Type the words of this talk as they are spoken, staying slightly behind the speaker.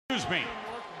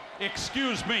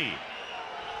Excuse me.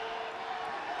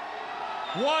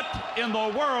 What in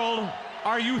the world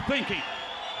are you thinking?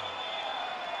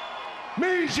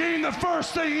 Mean Gene, the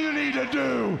first thing you need to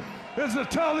do is to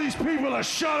tell these people to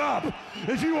shut up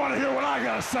if you want to hear what I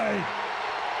gotta say.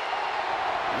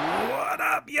 What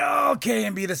up, y'all?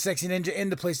 KMB the Sexy Ninja in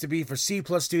the place to be for C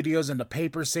Plus Studios and the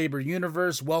Paper Saber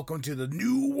universe. Welcome to the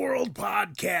New World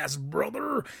Podcast,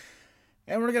 brother.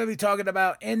 And we're going to be talking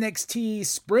about NXT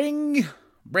Spring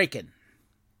Breakin.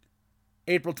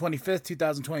 April 25th,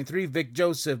 2023. Vic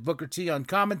Joseph, Booker T on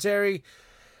commentary.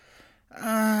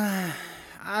 I'm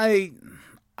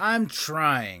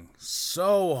trying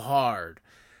so hard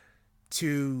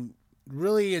to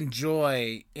really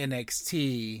enjoy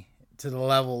NXT to the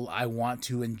level I want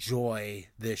to enjoy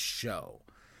this show.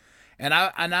 And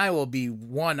I will be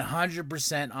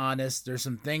 100% honest. There's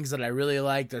some things that I really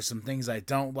like. There's some things I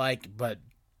don't like. But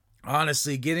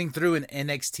honestly, getting through an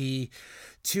NXT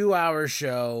 2-hour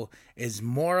show is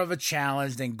more of a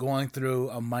challenge than going through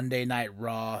a Monday Night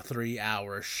Raw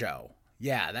 3-hour show.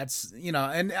 Yeah, that's,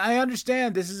 and I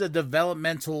understand this is a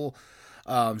developmental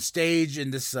stage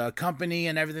in this company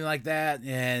and everything like that,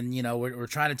 and we're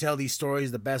trying to tell these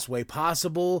stories the best way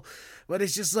possible, but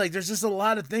it's just like there's just a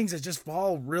lot of things that just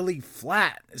fall really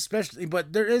flat,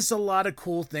 but there is a lot of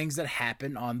cool things that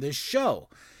happen on this show,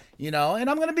 and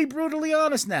I'm gonna be brutally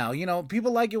honest now.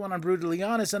 People like it when I'm brutally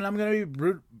honest, and I'm gonna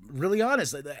be really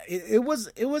honest. It was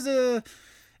a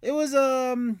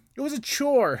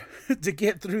chore to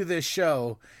get through this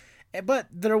show. But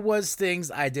there was things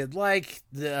I did like.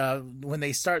 When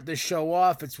they start this show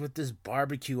off, it's with this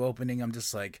barbecue opening. I'm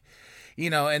just like,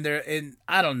 and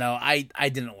I don't know. I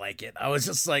didn't like it. I was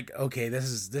just like, okay, this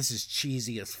is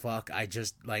cheesy as fuck. I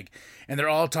just like, and they're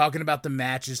all talking about the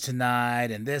matches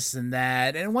tonight and this and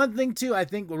that. And one thing too, I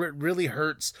think where it really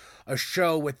hurts a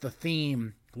show with the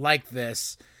theme like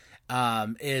this,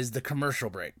 is the commercial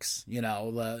breaks,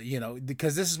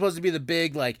 because this is supposed to be the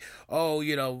big, like,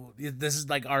 this is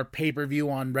like our pay-per-view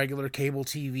on regular cable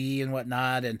TV and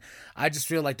whatnot, and I just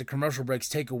feel like the commercial breaks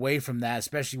take away from that,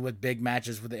 especially with big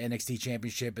matches with the NXT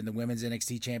Championship and the Women's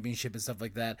NXT Championship and stuff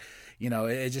like that.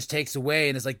 It just takes away,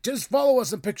 and it's like, just follow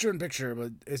us in picture-in-picture,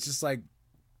 but it's just like,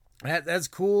 that's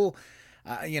cool.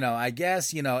 I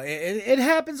guess, it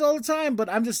happens all the time, but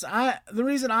the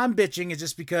reason I'm bitching is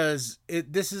just because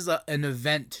this is an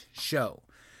event show.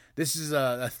 This is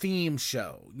a theme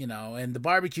show, and the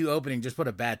barbecue opening just put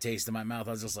a bad taste in my mouth.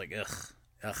 I was just like,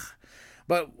 ugh.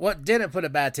 But what didn't put a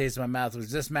bad taste in my mouth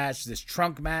was this match, this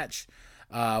trunk match,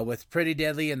 with Pretty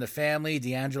Deadly and the family,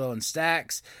 D'Angelo and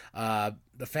Stax,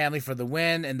 the family for the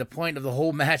win. And the point of the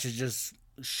whole match is just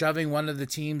shoving one of the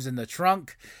teams in the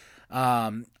trunk.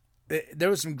 There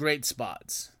was some great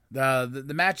spots.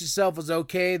 The match itself was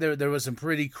okay. There was some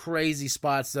pretty crazy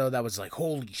spots though that was like,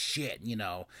 holy shit,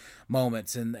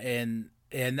 moments, and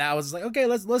I was like, okay,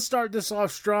 let's start this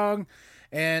off strong.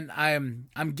 And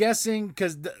I'm guessing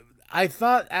because I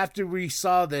thought after we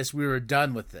saw this we were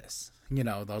done with this.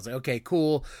 I was like, okay,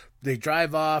 cool. They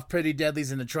drive off, Pretty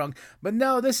Deadly's in the trunk. But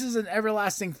no, this is an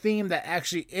everlasting theme that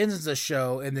actually ends the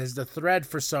show and is the thread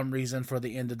for some reason for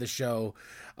the end of the show.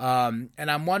 And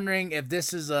I'm wondering if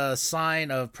this is a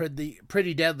sign of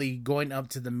Pretty Deadly going up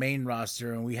to the main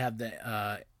roster, and we have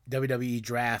the WWE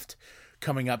draft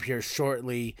coming up here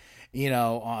shortly,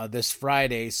 this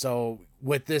Friday. So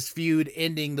with this feud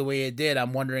ending the way it did,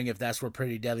 I'm wondering if that's where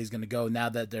Pretty Deadly's going to go now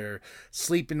that they're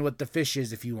sleeping with the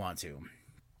fishes, if you want to.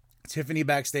 Tiffany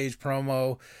backstage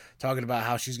promo talking about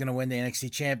how she's going to win the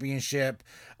NXT Championship.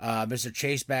 Mr.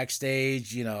 Chase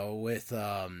backstage,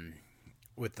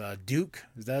 with Duke.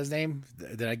 Is that his name?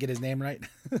 Did I get his name right?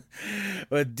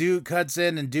 With Duke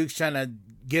Hudson, and Duke's trying to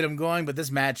get him going, but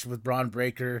this match with Braun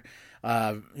Breaker,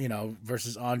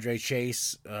 versus Andre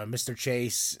Chase, Mr.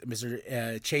 Chase,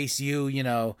 Mr. Chase U,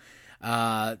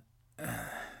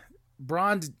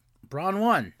 Braun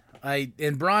won.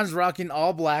 And Braun's rocking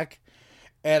all black.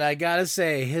 And I gotta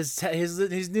say, his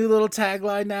new little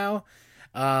tagline now,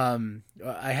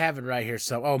 I have it right here.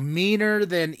 So, meaner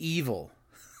than evil.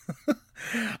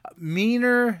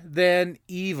 Meaner than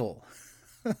evil.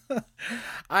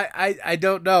 I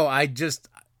don't know. Hurts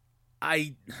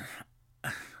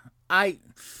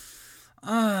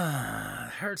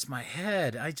my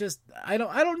head. I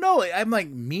don't know. I'm like,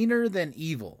 meaner than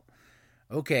evil.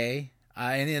 Okay.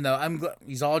 And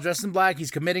he's all dressed in black. He's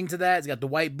committing to that. He's got the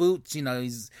white boots.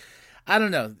 I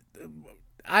don't know.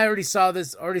 I already saw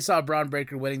Braun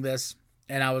Breaker winning this,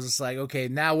 and I was just like, okay,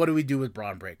 now what do we do with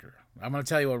Braun Breaker? I'm going to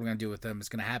tell you what we're going to do with him. It's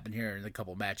going to happen here in a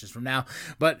couple matches from now.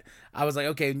 But I was like,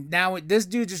 okay, now this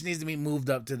dude just needs to be moved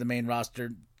up to the main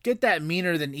roster. get that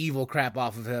meaner than evil crap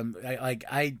off of him.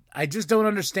 I just don't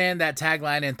understand that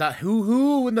tagline, and thought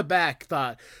who in the back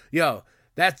thought, yo,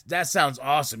 that sounds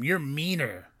awesome. You're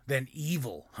meaner than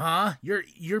evil, huh?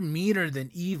 You're meaner than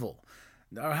evil.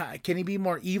 Or can he be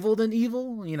more evil than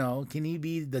evil? You know, can he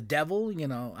be the devil? You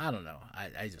know, I don't know.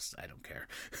 I don't care.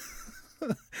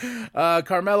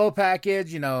 Carmelo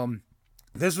package, you know,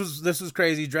 this was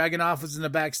crazy. Dragunov was in the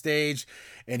backstage,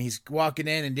 and he's walking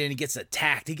in, and then he gets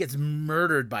attacked. He gets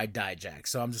murdered by Dijak.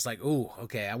 So I'm just like, ooh,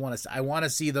 okay, I want to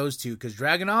see those two, because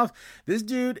Dragunov, this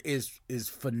dude is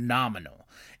phenomenal.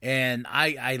 And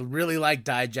I really like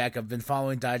Dijak. I've been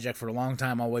following Dijak for a long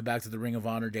time, all the way back to the Ring of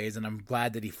Honor days, and I'm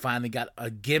glad that he finally got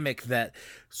a gimmick that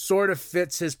sort of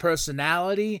fits his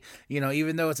personality. You know,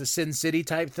 even though it's a Sin City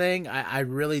type thing, I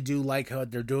really do like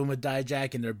what they're doing with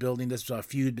Dijak, and they're building this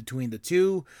feud between the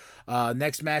two.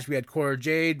 Next match, we had Cora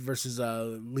Jade versus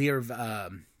Lyra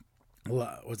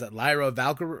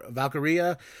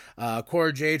Valkyria.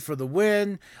 Cora Jade for the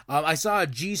win. I saw a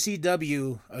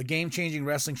GCW, a game-changing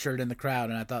wrestling shirt in the crowd,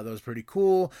 and I thought that was pretty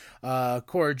cool.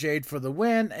 Cora Jade for the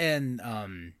win,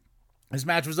 and this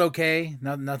match was okay.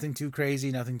 Nothing too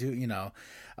crazy, nothing too, you know,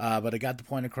 but it got the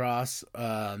point across.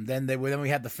 Then we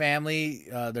had the family.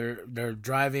 They're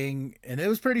driving, and it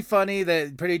was pretty funny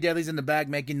that Pretty Deadly's in the back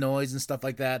making noise and stuff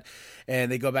like that.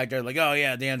 And they go back there like, oh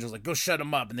yeah, D'Angelo's like, go shut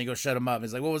him up, and they go shut him up.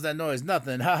 He's like, what was that noise?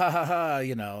 Nothing. Ha ha ha ha.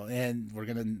 You know. And we're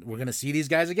gonna see these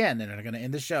guys again, and they're gonna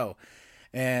end the show.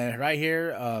 And right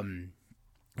here,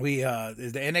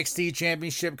 the NXT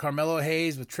Championship, Carmelo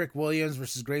Hayes with Trick Williams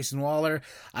versus Grayson Waller.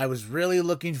 I was really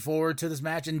looking forward to this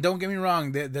match, and don't get me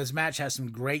wrong, this match has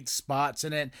some great spots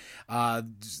in it.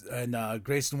 And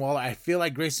Grayson Waller, I feel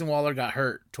like Grayson Waller got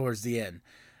hurt towards the end.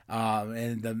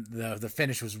 And the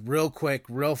finish was real quick,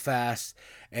 real fast,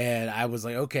 and I was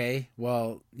like, okay,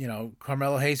 well, you know,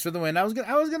 Carmelo Hayes for the win.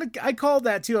 I called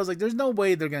that too. I was like, there's no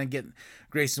way they're gonna get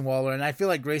Grayson Waller, and I feel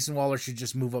like Grayson Waller should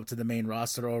just move up to the main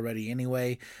roster already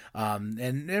anyway. And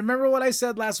remember what I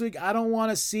said last week? I don't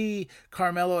want to see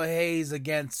Carmelo Hayes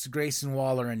against Grayson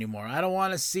Waller anymore. I don't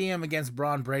want to see him against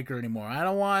Braun Breaker anymore. I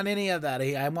don't want any of that.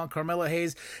 I want Carmelo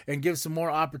Hayes, and give some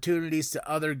more opportunities to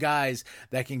other guys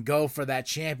that can go for that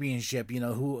championship. You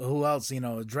know, who else? You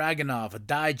know, Dragunov, a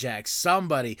Dijak,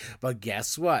 somebody. But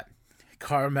guess what?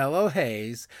 Carmelo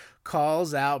Hayes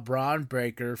calls out Braun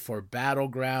Breaker for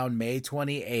Battleground May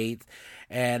 28th.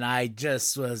 And I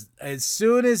just was, as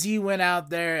soon as he went out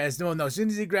there, as soon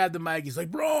as he grabbed the mic, he's like,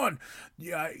 Braun,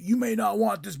 yeah, you may not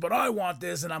want this, but I want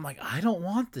this. And I'm like, I don't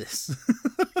want this.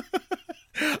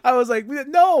 I was like,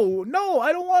 no,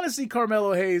 I don't want to see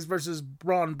Carmelo Hayes versus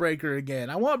Braun Breaker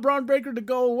again. I want Braun Breaker to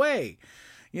go away.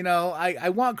 You know, I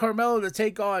want Carmelo to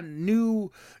take on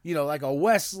new, you know, like a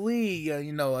Wes Lee,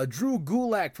 you know, a Drew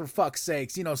Gulak, for fuck's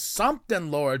sakes, you know,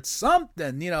 something, Lord,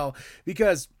 something, you know,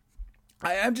 because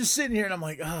I'm just sitting here and I'm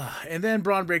like, ah. And then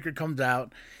Braun Breaker comes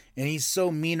out, and he's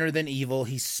so meaner than evil.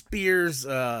 He spears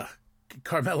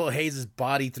Carmelo Hayes'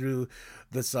 body through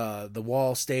this the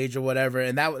wall stage or whatever,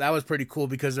 and that was pretty cool,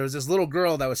 because there was this little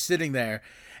girl that was sitting there,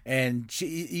 and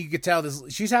you could tell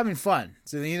she's having fun.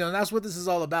 So, you know, that's what this is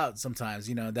all about sometimes,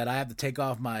 you know, that I have to take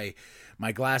off my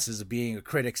glasses of being a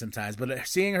critic sometimes. But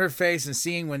seeing her face, and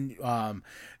seeing when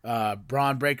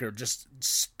Braun Breaker just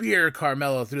spear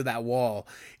Carmelo through that wall,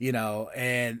 you know,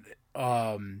 and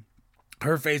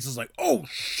her face was like, oh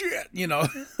shit, you know.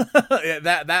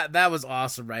 that was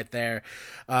awesome right there.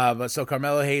 But so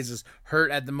Carmelo Hayes is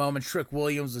hurt at the moment. Trick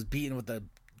Williams was beaten with a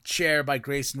chair by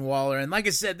Grayson Waller, and like I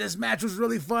said, this match was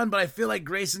really fun, but I feel like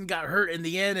Grayson got hurt in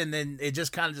the end, and then it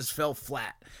just kind of just fell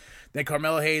flat. Then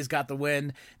Carmelo Hayes got the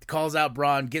win, calls out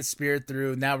Braun, gets speared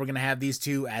through. Now we're gonna have these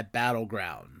two at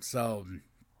Battleground, so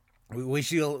we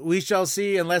shall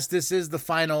see. Unless this is the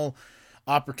final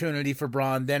opportunity for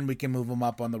Braun, then we can move him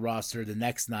up on the roster the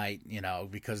next night, you know,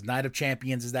 because Night of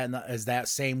Champions is that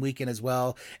same weekend as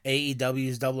well.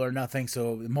 AEW's Double or Nothing,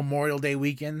 so Memorial Day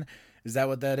weekend. Is that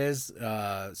what that is?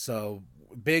 So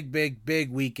big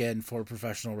weekend for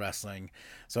professional wrestling.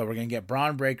 So we're going to get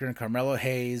Braun Breaker and Carmelo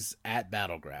Hayes at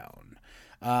Battleground.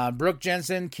 Brooke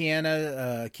Jensen,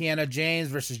 Kiana James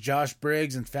versus Josh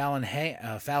Briggs and Fallon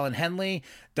Henley.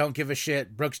 Don't give a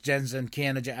shit. Brooks Jensen,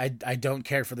 I don't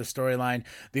care for the storyline.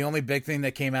 The only big thing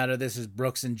that came out of this is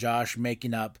Brooks and Josh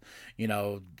making up, you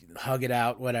know, hug it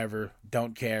out, whatever.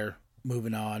 Don't care.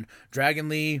 Moving on. Dragon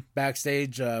Lee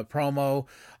backstage promo,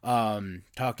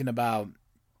 talking about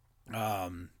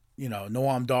you know,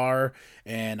 Noam Dar,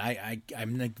 and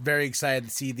I'm very excited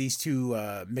to see these two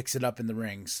mix it up in the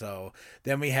ring. So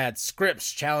then we had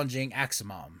Scripps challenging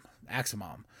Axamom.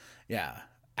 Yeah,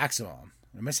 Axamom.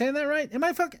 Am I saying that right? Am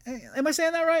I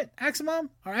saying that right? Aximum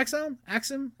or Axum?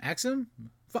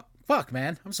 Fuck,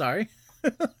 man. I'm sorry.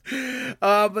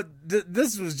 But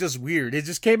this was just weird. It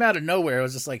just came out of nowhere. It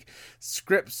was just like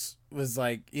Scripps was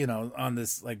like, on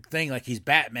this like thing, like he's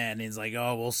Batman. And he's like,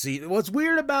 oh, we'll see. What's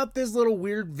weird about this little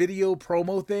weird video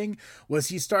promo thing was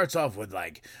he starts off with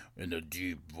like in a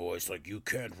deep voice, like you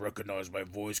can't recognize my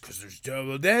voice because there's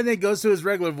devil. Then it goes to his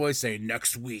regular voice saying,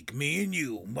 next week, me and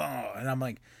you. And I'm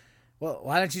like, well,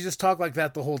 why don't you just talk like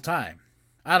that the whole time?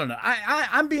 I don't know.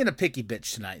 I'm being a picky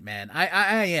bitch tonight, man.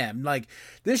 I am. Like,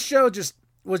 this show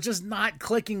was just not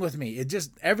clicking with me.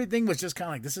 Everything was just kind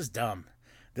of like, this is dumb.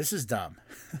 This is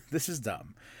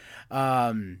dumb.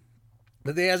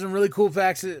 But they had some really cool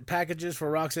packages for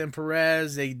Roxanne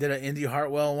Perez. They did an Indy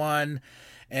Hartwell one.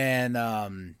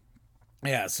 And,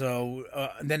 yeah, so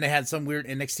then they had some weird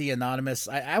NXT Anonymous.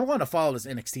 I want to follow this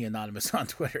NXT Anonymous on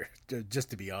Twitter, just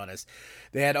to be honest.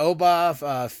 They had Oba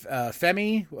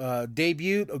Femi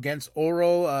debut against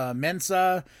Oro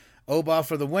Mensah. Oba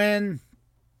for the win.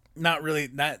 Not really.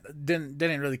 Didn't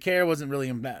really care. Wasn't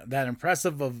really that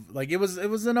impressive. It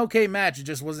was an okay match. It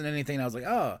just wasn't anything I was like,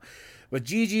 oh. But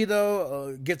Gigi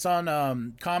though gets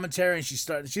on commentary and she's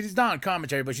not on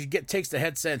commentary, but she takes the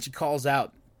headset and she calls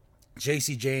out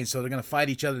JC Jane, so they're going to fight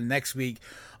each other next week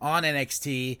on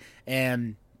NXT,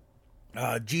 and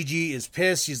Gigi is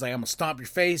pissed. She's like, I'm going to stomp your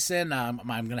face in. I'm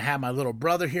going to have my little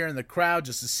brother here in the crowd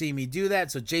just to see me do that.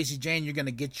 So JC Jane, you're going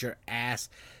to get your ass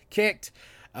kicked.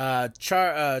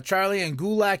 Charlie and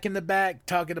Gulak in the back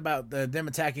talking about them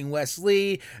attacking Wes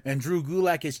Lee, and Drew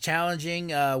Gulak is challenging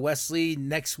Wes Lee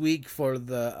next week for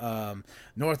the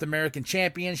North American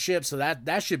Championship, so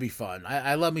that should be fun.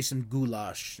 I love me some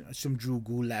goulash, some Drew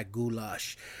Gulak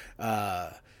goulash.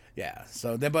 Yeah,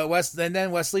 so then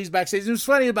Wes Lee's backstage. It was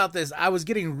funny about this. I was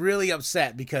getting really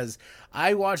upset because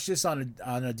I watched this on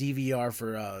a DVR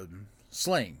for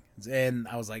Sling. And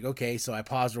I was like, okay, so I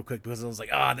paused real quick because I was like,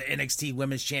 the NXT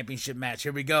Women's Championship match.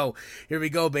 Here we go,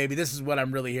 baby. This is what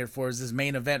I'm really here for, is this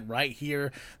main event right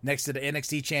here next to the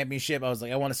NXT Championship. I was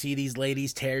like, I want to see these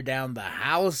ladies tear down the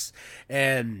house.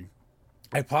 And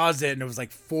I paused it, and it was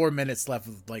like 4 minutes left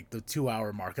of like the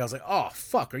 2-hour mark. I was like, oh,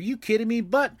 fuck, are you kidding me?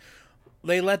 But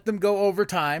they let them go over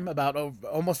time, about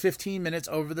almost 15 minutes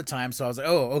over the time. So I was like,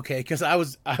 oh, okay, because I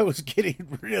was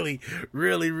getting really,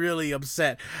 really, really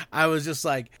upset. I was just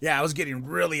like, yeah, I was getting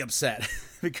really upset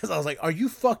because I was like, are you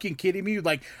fucking kidding me?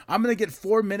 Like, I'm going to get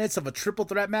 4 minutes of a triple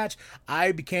threat match?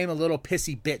 I became a little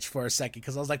pissy bitch for a second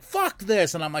because I was like, fuck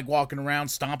this. And I'm like walking around,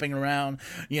 stomping around,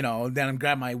 then I'm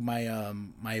grabbing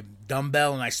my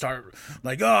dumbbell and I start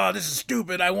like, oh, this is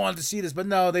stupid. I wanted to see this. But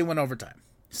no, they went overtime.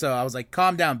 So I was like,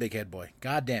 calm down, big head boy.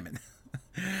 God damn it.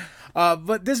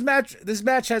 But this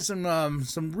match had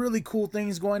some really cool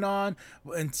things going on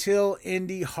until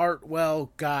Indy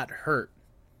Hartwell got hurt.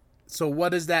 So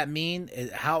what does that mean?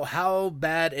 How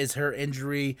bad is her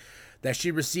injury that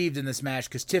she received in this match?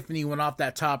 Because Tiffany went off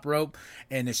that top rope,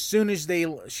 and as soon as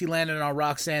she landed on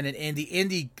Roxanne and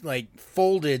Indy like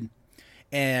folded,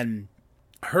 and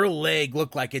her leg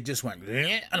looked like it just went,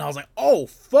 and I was like, oh,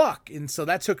 fuck. And so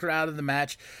that took her out of the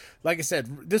match. Like I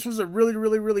said, this was a really,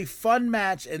 really, really fun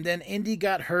match. And then Indy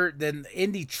got hurt. Then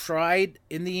Indy tried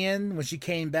in the end when she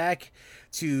came back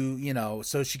to,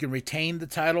 so she can retain the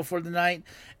title for the night.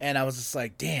 And I was just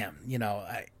like, damn,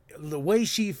 the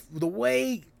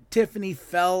way Tiffany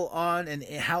fell on and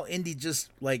how Indy just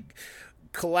like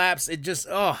collapse, it just,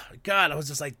 oh god, I was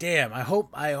just like, damn, I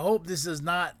hope this is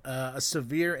not a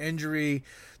severe injury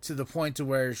to the point to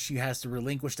where she has to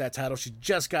relinquish that title. She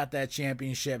just got that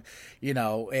championship,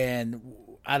 and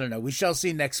I don't know, we shall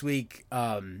see next week.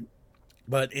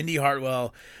 But Indy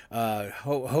Hartwell,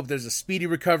 hope there's a speedy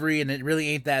recovery, and it really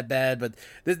ain't that bad. But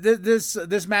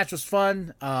this match was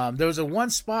fun. There was one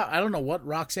spot, I don't know what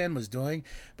Roxanne was doing,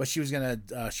 but she was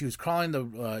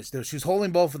crawling she was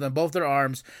holding both of them, both their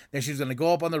arms. Then she was gonna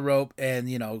go up on the rope, and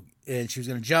and she was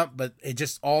gonna jump, but it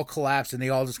just all collapsed, and they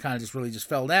all just kind of really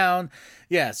fell down.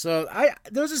 Yeah, so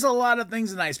there was just a lot of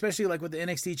things tonight, especially like with the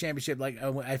NXT Championship. Like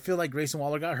I feel like Grayson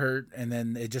Waller got hurt, and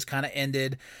then it just kind of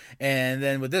ended. And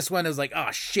then with this one, it was like,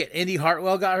 oh shit, Indy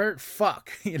Hartwell got hurt.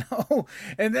 Fuck,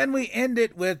 And then we end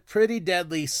it with Pretty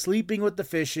Deadly sleeping with the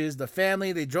fishes. The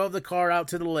family, they drove the car out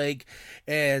to the lake,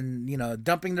 and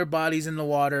dumping their bodies in the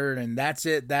water, and that's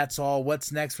it. That's all.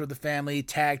 What's next for the family?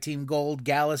 Tag team gold.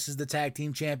 Gallus is the tag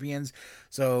team champions.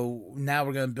 So now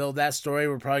we're going to build that story.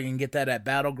 We're probably going to get that at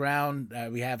Battleground.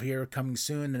 We have here coming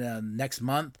soon next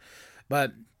month.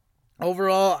 But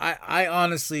overall, I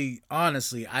honestly,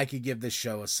 I could give this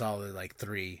show a solid like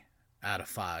 3 out of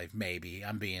 5, maybe.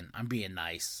 I'm being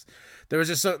nice. There was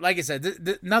just, so, like I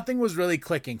said, nothing was really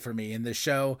clicking for me in this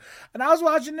show. And I was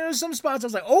watching, there was some spots I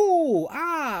was like,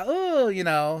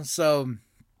 so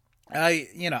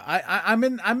I'm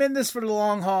in this for the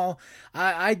long haul.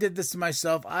 I did this to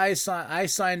myself. I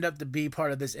signed up to be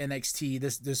part of this NXT,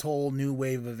 this whole new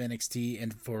wave of NXT,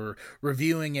 and for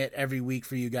reviewing it every week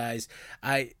for you guys.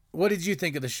 What did you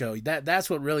think of the show? That's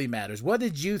what really matters. What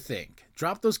did you think?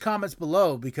 Drop those comments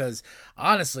below, because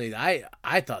honestly,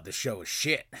 I thought the show was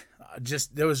shit.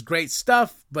 There was great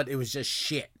stuff, but it was just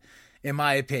shit, in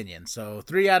my opinion. So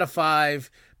 3 out of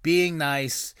 5, being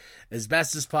nice as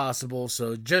best as possible.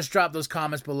 So just drop those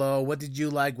comments below. What did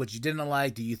you like? What you didn't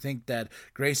like? Do you think that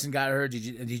Grayson got hurt?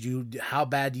 How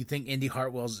bad do you think Indy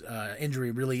Hartwell's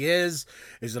injury really is?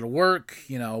 Is it a work?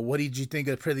 What did you think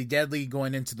of Pretty Deadly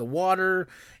going into the water?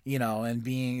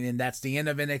 And that's the end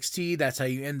of NXT. That's how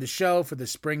you end the show for the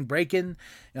Spring Breakin.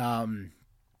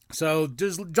 So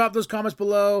just drop those comments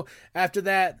below. After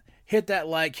that, hit that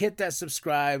like, hit that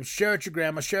subscribe, share it with your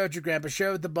grandma, share it with your grandpa, share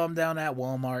it with the bum down at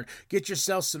Walmart. Get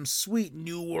yourself some sweet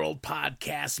New World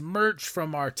Podcast merch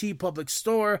from our TeePublic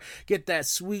store. Get that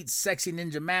sweet Sexy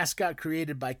Ninja mascot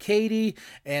created by Katie.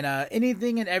 And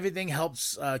anything and everything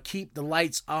helps keep the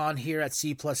lights on here at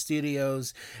C Plus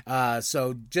Studios.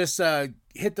 So just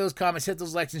hit those comments, hit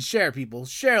those likes, and share, people.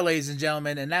 Share, ladies and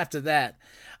gentlemen. And after that,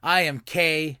 I am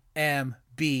KM.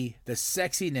 The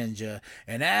Sexy Ninja,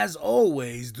 and as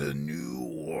always, the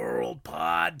New World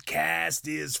Podcast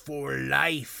is for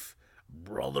life,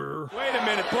 brother. Wait a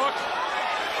minute, Book.